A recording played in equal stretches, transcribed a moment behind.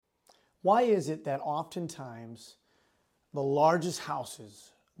Why is it that oftentimes the largest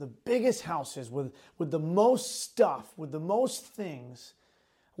houses, the biggest houses with the most stuff, with the most things,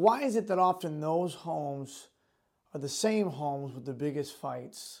 why is it that often those homes are the same homes with the biggest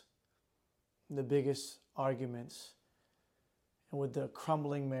fights, the biggest arguments, and with the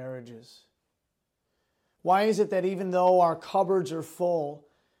crumbling marriages? Why is it that even though our cupboards are full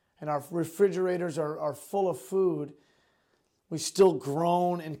and our refrigerators are full of food, we still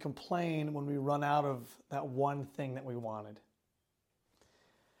groan and complain when we run out of that one thing that we wanted?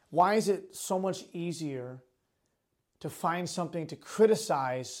 Why is it so much easier to find something to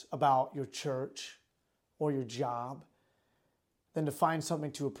criticize about your church or your job than to find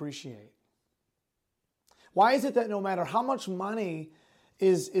something to appreciate? Why is it that no matter how much money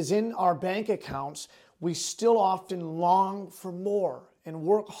is in our bank accounts, we still often long for more and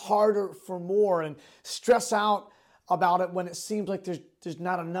work harder for more and stress out about it when it seems like there's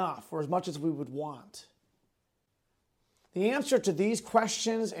not enough or as much as we would want? The answer to these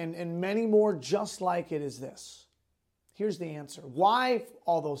questions and many more just like it is this. Here's the answer. Why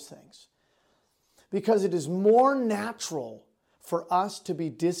all those things? Because it is more natural for us to be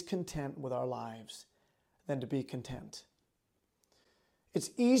discontent with our lives than to be content.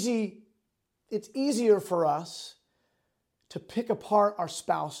 It's easier for us to pick apart our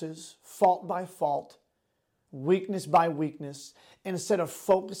spouses, fault by fault, weakness by weakness, instead of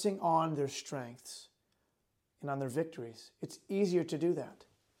focusing on their strengths and on their victories. It's easier to do that.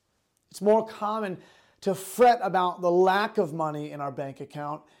 It's more common to fret about the lack of money in our bank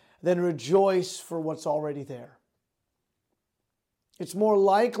account than rejoice for what's already there. It's more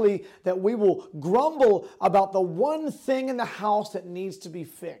likely that we will grumble about the one thing in the house that needs to be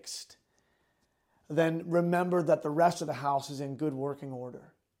fixed than remember that the rest of the house is in good working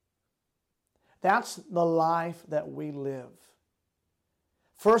order. That's the life that we live.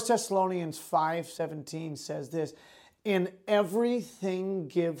 1 Thessalonians 5:17 says this, "In everything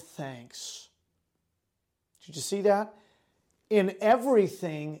give thanks." Did you see that? "In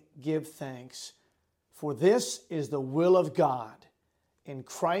everything give thanks, for this is the will of God in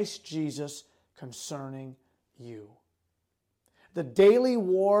Christ Jesus concerning you." The daily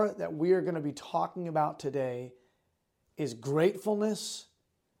war that we are going to be talking about today is gratefulness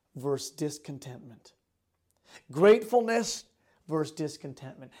versus discontentment. Gratefulness versus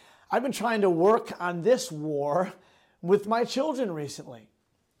discontentment. I've been trying to work on this war with my children recently.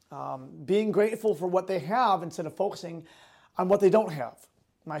 Being grateful for what they have instead of focusing on what they don't have.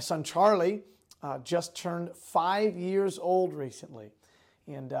 My son Charlie just turned 5 years old recently.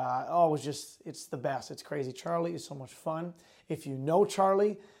 And it's the best. It's crazy. Charlie is so much fun. If you know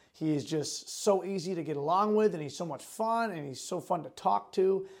Charlie, he is just so easy to get along with, and he's so much fun, and he's so fun to talk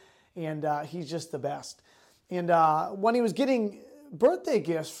to, and he's just the best. And when he was getting birthday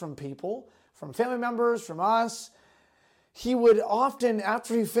gifts from people, from family members, from us, he would often,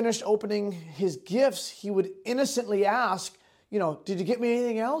 after he finished opening his gifts, he would innocently ask, "Did you get me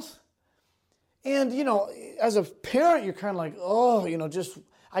anything else?" And, as a parent, you're kind of like,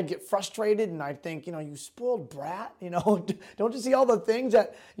 I'd get frustrated and I'd think, you spoiled brat, don't you see all the things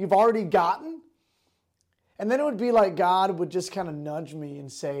that you've already gotten? And then it would be like God would just kind of nudge me and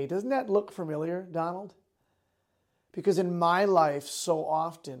say, "Doesn't that look familiar, Donald?" Because in my life, so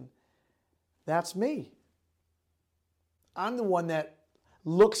often, that's me. I'm the one that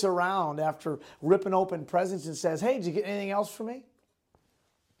looks around after ripping open presents and says, "Hey, did you get anything else for me?"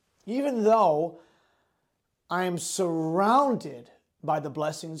 Even though I am surrounded by the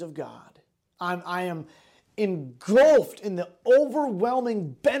blessings of God, I am engulfed in the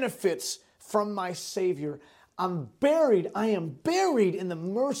overwhelming benefits from my Savior. I am buried in the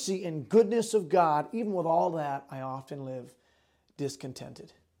mercy and goodness of God. Even with all that, I often live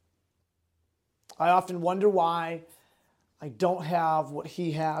discontented. I often wonder why I don't have what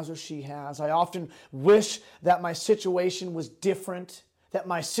he has or she has. I often wish that my situation was different, that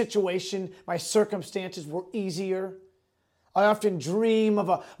my circumstances were easier. I often dream of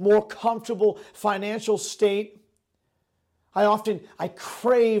a more comfortable financial state. I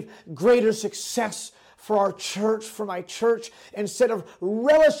crave greater success for our church, for my church, instead of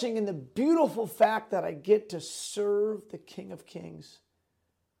relishing in the beautiful fact that I get to serve the King of Kings.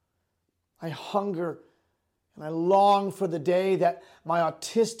 I hunger and I long for the day that my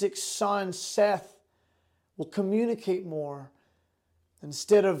autistic son, Seth, will communicate more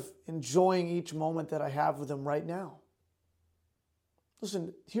instead of enjoying each moment that I have with him right now.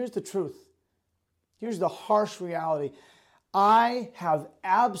 Listen, here's the truth. Here's the harsh reality. I have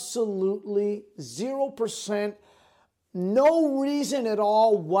absolutely 0%, no reason at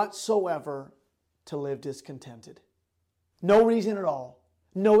all whatsoever to live discontented. No reason at all.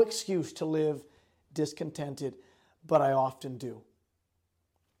 No excuse to live discontented, but I often do.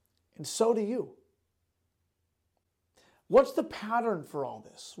 And so do you. What's the pattern for all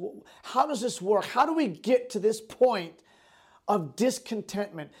this? How does this work? How do we get to this point of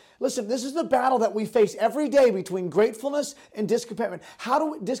discontentment? Listen, this is the battle that we face every day between gratefulness and discontentment. How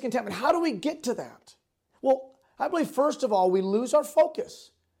do we get to that? Well, I believe first of all, we lose our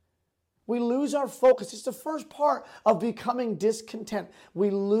focus. We lose our focus. It's the first part of becoming discontent. We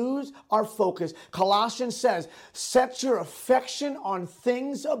lose our focus. Colossians says, set your affection on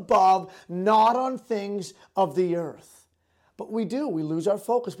things above, not on things of the earth. But we do. We lose our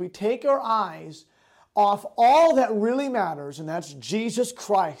focus. We take our eyes off all that really matters, and that's Jesus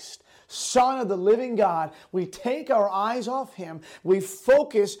Christ, Son of the living God. We take our eyes off Him. We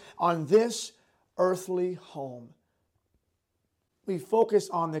focus on this earthly home. We focus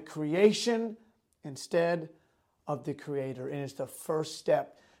on the creation instead of the Creator, and it's the first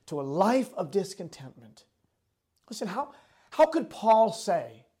step to a life of discontentment. Listen, how could Paul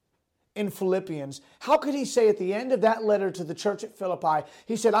say in Philippians, how could he say at the end of that letter to the church at Philippi,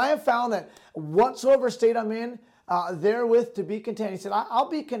 he said, I have found that whatsoever state I'm in, therewith to be content. He said, I'll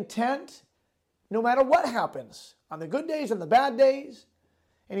be content no matter what happens, on the good days and the bad days.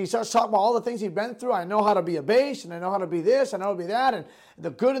 And he starts talking about all the things he's been through. I know how to be abased, and I know how to be this, I know how to be that, and the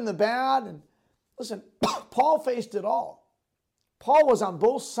good and the bad. And listen, Paul faced it all. Paul was on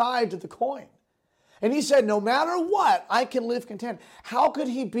both sides of the coin. And he said, no matter what, I can live content. How could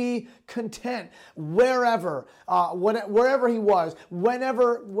he be content wherever he was,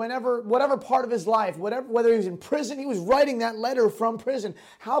 whatever part of his life, whether he was in prison, he was writing that letter from prison.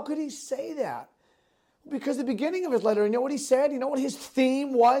 How could he say that? Because the beginning of his letter, you know what he said? You know what his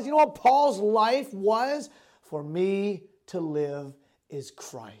theme was? You know what Paul's life was? For me to live is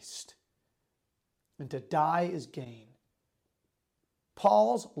Christ, and to die is gain.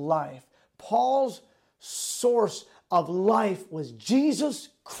 Paul's life, Paul's source of life was Jesus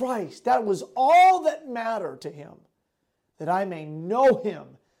Christ. That was all that mattered to him, that I may know Him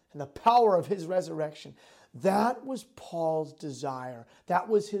and the power of His resurrection. That was Paul's desire. That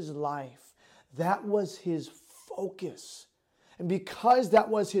was his life. That was his focus. And because that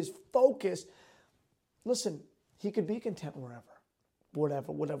was his focus, listen, he could be content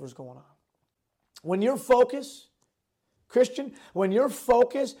whatever's going on. When your focus, Christian, when your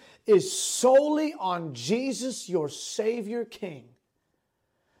focus is solely on Jesus, your Savior King,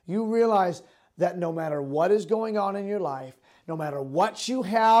 you realize that no matter what is going on in your life, no matter what you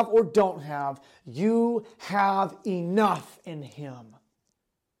have or don't have, you have enough in Him.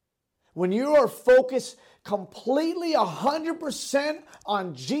 When you are focused completely 100%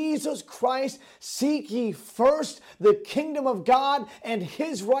 on Jesus Christ, seek ye first the kingdom of God and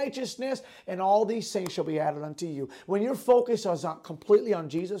His righteousness, and all these things shall be added unto you. When your focus is completely on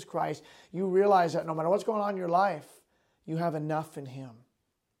Jesus Christ, you realize that no matter what's going on in your life, you have enough in Him.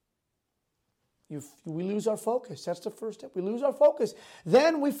 We lose our focus. That's the first step. We lose our focus.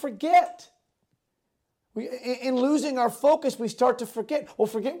 Then we forget. In losing our focus, we start to forget. Well,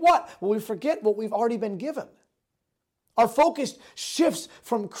 forget what? Well, we forget what we've already been given. Our focus shifts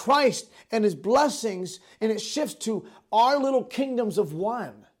from Christ and His blessings, and it shifts to our little kingdoms of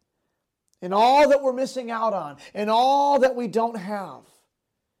one, and all that we're missing out on, and all that we don't have.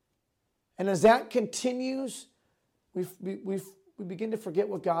 And as that continues, we begin to forget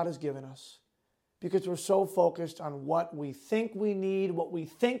what God has given us, because we're so focused on what we think we need, what we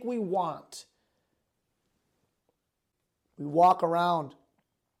think we want. We walk around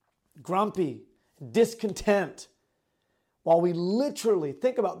grumpy, discontent, while we literally,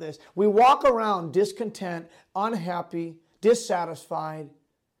 think about this, we walk around discontent, unhappy, dissatisfied,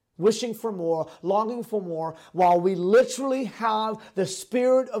 wishing for more, longing for more, while we literally have the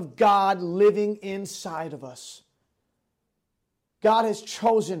Spirit of God living inside of us. God has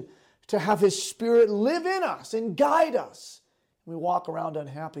chosen to have His Spirit live in us and guide us. We walk around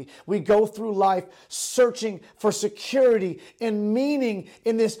unhappy. We go through life searching for security and meaning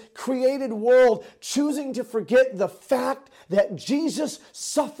in this created world, choosing to forget the fact that Jesus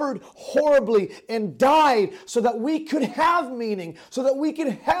suffered horribly and died so that we could have meaning, so that we could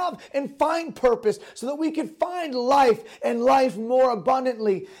have and find purpose, so that we could find life and life more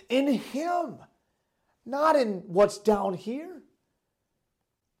abundantly in Him, not in what's down here.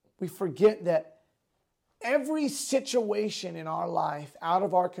 We forget that every situation in our life out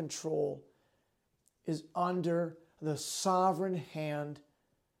of our control is under the sovereign hand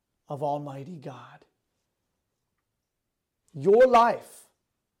of Almighty God. Your life,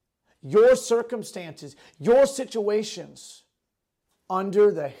 your circumstances, your situations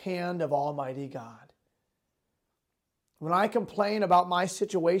under the hand of Almighty God. When I complain about my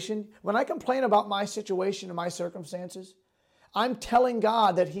situation, and my circumstances, I'm telling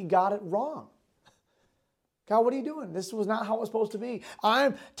God that He got it wrong. God, what are you doing? This was not how it was supposed to be.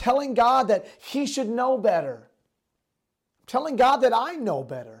 I'm telling God that He should know better. I'm telling God that I know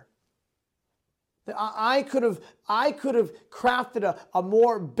better. That I could have crafted a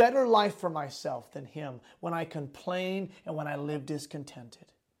more better life for myself than Him when I complain and when I live discontented.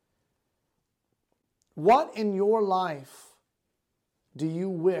 What in your life do you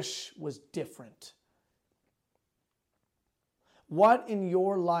wish was different? What in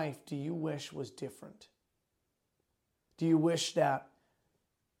your life do you wish was different? Do you wish that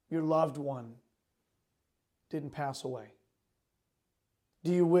your loved one didn't pass away?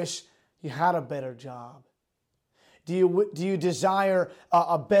 Do you wish you had a better job? Do you desire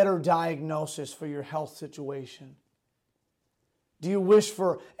a better diagnosis for your health situation? Do you wish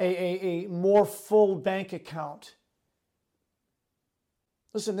for a more full bank account?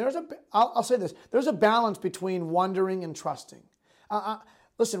 Listen, I'll say this. There's a balance between wondering and trusting.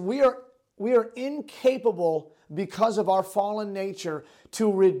 Listen, we are incapable, because of our fallen nature,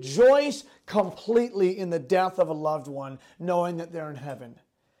 to rejoice completely in the death of a loved one, knowing that they're in heaven.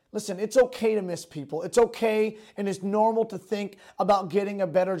 Listen, it's okay to miss people. It's okay and it's normal to think about getting a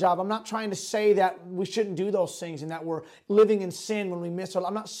better job. I'm not trying to say that we shouldn't do those things and that we're living in sin when we miss our life.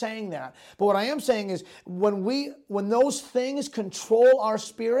 I'm not saying that. But what I am saying is when those things control our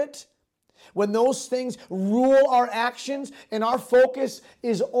spirit, when those things rule our actions and our focus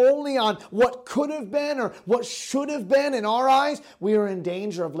is only on what could have been or what should have been in our eyes, we are in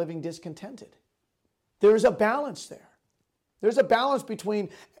danger of living discontented. There's a balance there. There's a balance between,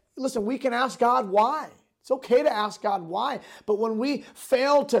 listen, we can ask God why. It's okay to ask God why. But when we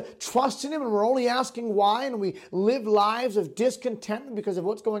fail to trust in Him and we're only asking why and we live lives of discontentment because of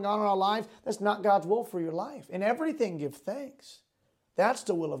what's going on in our lives, that's not God's will for your life. In everything, give thanks. That's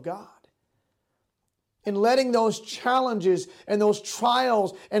the will of God. In letting those challenges and those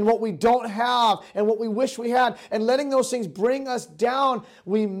trials and what we don't have and what we wish we had and letting those things bring us down,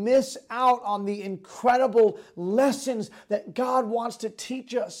 we miss out on the incredible lessons that God wants to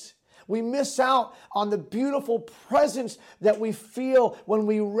teach us. We miss out on the beautiful presence that we feel when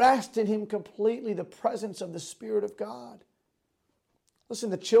we rest in Him completely, the presence of the Spirit of God. Listen,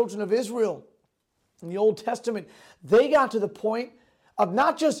 the children of Israel in the Old Testament, they got to the point of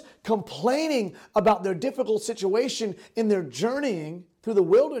not just complaining about their difficult situation in their journeying through the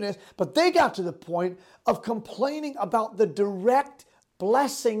wilderness, but they got to the point of complaining about the direct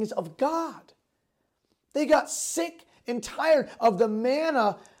blessings of God. They got sick and tired of the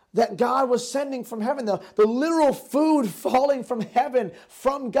manna that God was sending from heaven, the literal food falling from heaven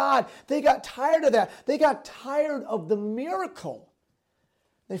from God. They got tired of that. They got tired of the miracle.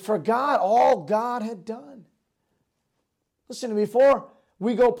 They forgot all God had done. Listen, before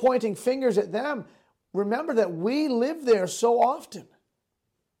we go pointing fingers at them, remember that we live there so often.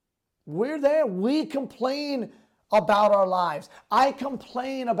 We're there. We complain about our lives. I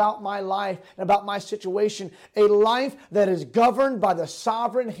complain about my life and about my situation, a life that is governed by the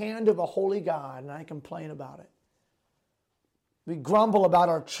sovereign hand of a holy God, and I complain about it. We grumble about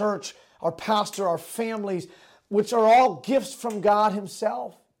our church, our pastor, our families, which are all gifts from God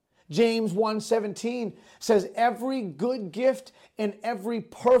Himself. James 1:17 says, every good gift and every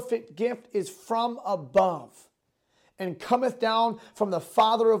perfect gift is from above and cometh down from the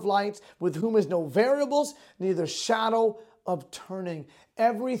Father of lights, with whom is no variables, neither shadow of turning.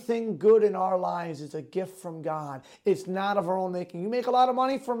 Everything good in our lives is a gift from God. It's not of our own making. You make a lot of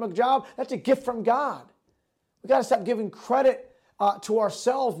money from a job, that's a gift from God. We've got to stop giving credit to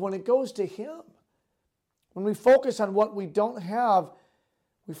ourselves when it goes to Him. When we focus on what we don't have,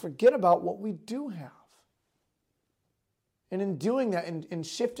 we forget about what we do have. And in doing that, in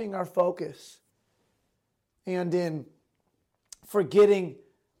shifting our focus, and in forgetting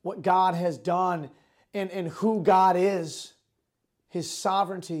what God has done and who God is, His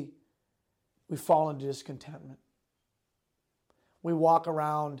sovereignty, we fall into discontentment. We walk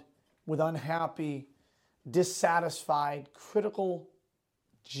around with unhappy, dissatisfied, critical,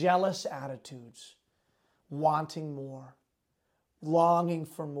 jealous attitudes, wanting more, longing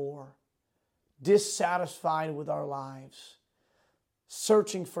for more, dissatisfied with our lives,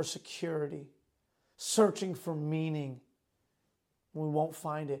 searching for security, searching for meaning. We won't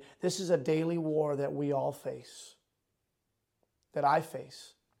find it. This is a daily war that we all face, that I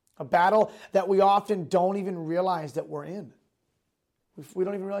face. A battle that we often don't even realize that we're in. We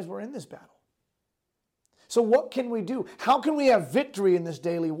don't even realize we're in this battle. So what can we do? How can we have victory in this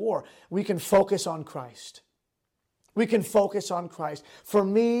daily war? We can focus on Christ. We can focus on Christ. For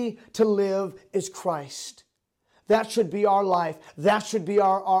me to live is Christ. That should be our life. That should be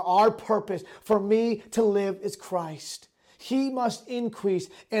our purpose. For me to live is Christ. He must increase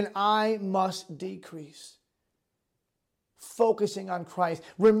and I must decrease. Focusing on Christ.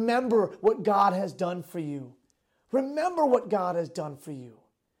 Remember what God has done for you. Remember what God has done for you.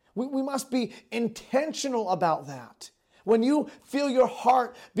 We must be intentional about that. When you feel your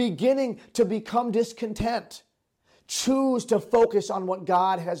heart beginning to become discontent, choose to focus on what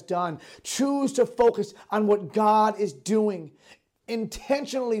God has done. Choose to focus on what God is doing.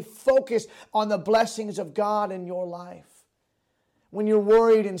 Intentionally focus on the blessings of God in your life. When you're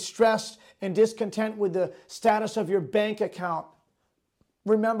worried and stressed and discontent with the status of your bank account,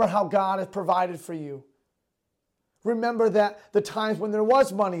 remember how God has provided for you. Remember that the times when there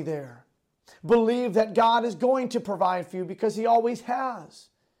was money there. Believe that God is going to provide for you because He always has.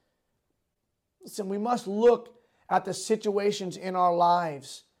 Listen, we must look at the situations in our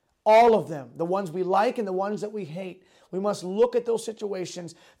lives, all of them, the ones we like and the ones that we hate. We must look at those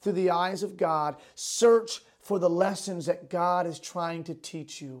situations through the eyes of God. Search for the lessons that God is trying to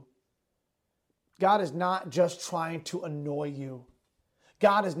teach you. God is not just trying to annoy you.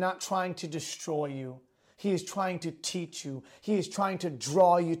 God is not trying to destroy you. He is trying to teach you. He is trying to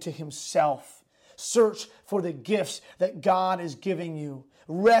draw you to Himself. Search for the gifts that God is giving you.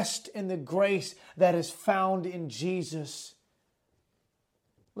 Rest in the grace that is found in Jesus.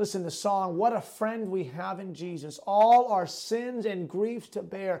 Listen, the song, what a friend we have in Jesus. All our sins and griefs to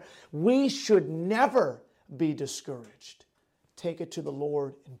bear. We should never be discouraged. Take it to the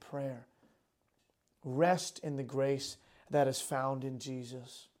Lord in prayer. Rest in the grace that is found in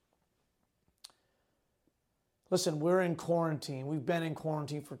Jesus. Listen, we're in quarantine. We've been in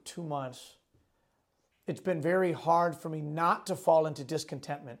quarantine for 2 months. It's been very hard for me not to fall into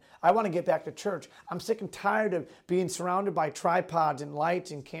discontentment. I want to get back to church. I'm sick and tired of being surrounded by tripods and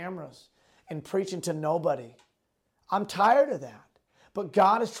lights and cameras and preaching to nobody. I'm tired of that. But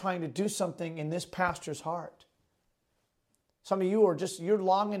God is trying to do something in this pastor's heart. Some of you are you're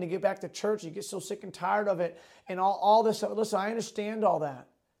longing to get back to church. You get so sick and tired of it and all this stuff. Listen, I understand all that.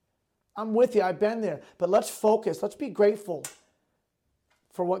 I'm with you. I've been there. But let's focus. Let's be grateful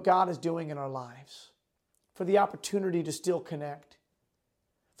for what God is doing in our lives. For the opportunity to still connect.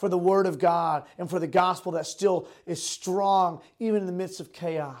 For the Word of God and for the gospel that still is strong even in the midst of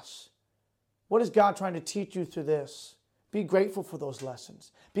chaos. What is God trying to teach you through this? Be grateful for those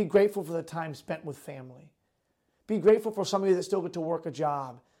lessons. Be grateful for the time spent with family. Be grateful for some of you that still get to work a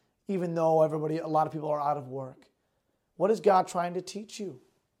job, even though a lot of people are out of work. What is God trying to teach you?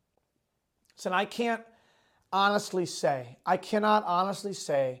 Listen, I cannot honestly say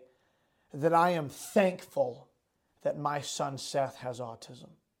that I am thankful that my son Seth has autism.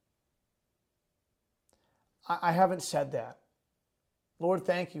 I haven't said that. Lord,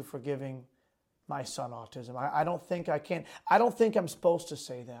 thank you for giving my son autism. I don't think I can. I don't think I'm supposed to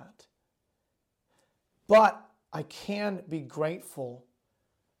say that. But I can be grateful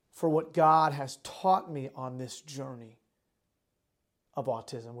for what God has taught me on this journey of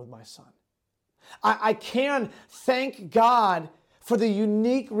autism with my son. I can thank God for the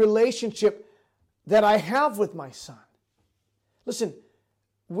unique relationship that I have with my son. Listen,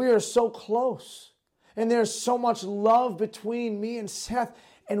 we are so close, and there's so much love between me and Seth,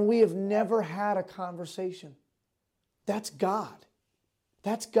 and we have never had a conversation. That's God.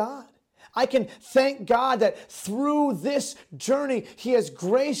 That's God. I can thank God that through this journey, He has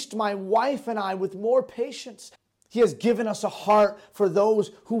graced my wife and I with more patience. He has given us a heart for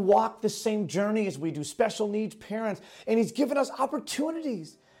those who walk the same journey as we do, special needs parents. And He's given us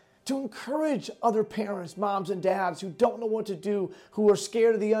opportunities to encourage other parents, moms and dads who don't know what to do, who are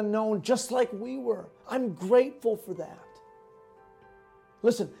scared of the unknown, just like we were. I'm grateful for that.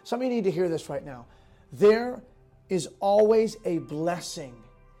 Listen, some of you need to hear this right now. There is always a blessing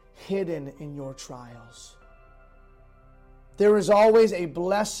hidden in your trials. There is always a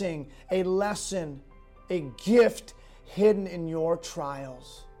blessing, a lesson, a gift hidden in your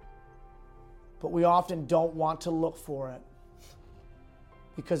trials. But we often don't want to look for it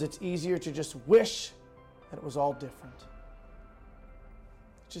because it's easier to just wish that it was all different.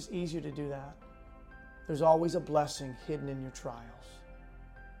 It's just easier to do that. There's always a blessing hidden in your trials.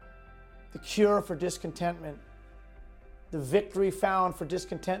 The cure for discontentment, the victory found for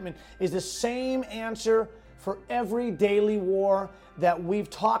discontentment, is the same answer for every daily war that we've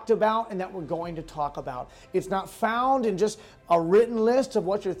talked about and that we're going to talk about. It's not found in just a written list of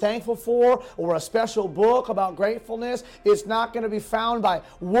what you're thankful for or a special book about gratefulness. It's not going to be found by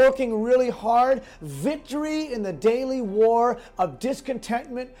working really hard. Victory in the daily war of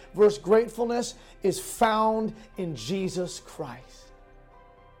discontentment versus gratefulness is found in Jesus Christ,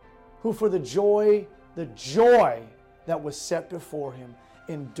 who for the joy the joy that was set before him,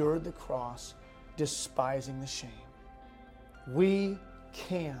 endured the cross, despising the shame. We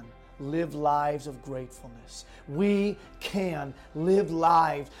can live lives of gratefulness. We can live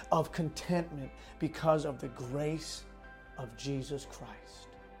lives of contentment because of the grace of Jesus Christ.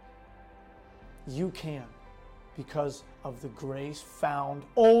 You can, because of the grace found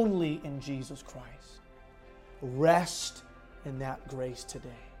only in Jesus Christ. Rest in that grace today.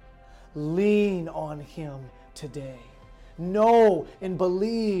 Lean on Him today. Know and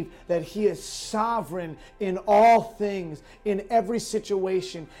believe that He is sovereign in all things, in every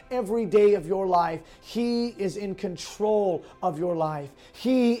situation, every day of your life. He is in control of your life.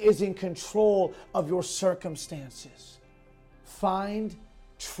 He is in control of your circumstances. Find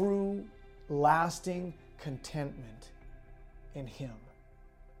true, lasting contentment in Him,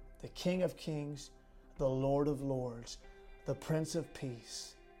 the King of Kings, the Lord of Lords, the Prince of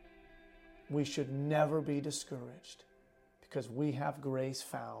Peace. We should never be discouraged, because we have grace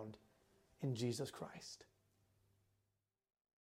found in Jesus Christ.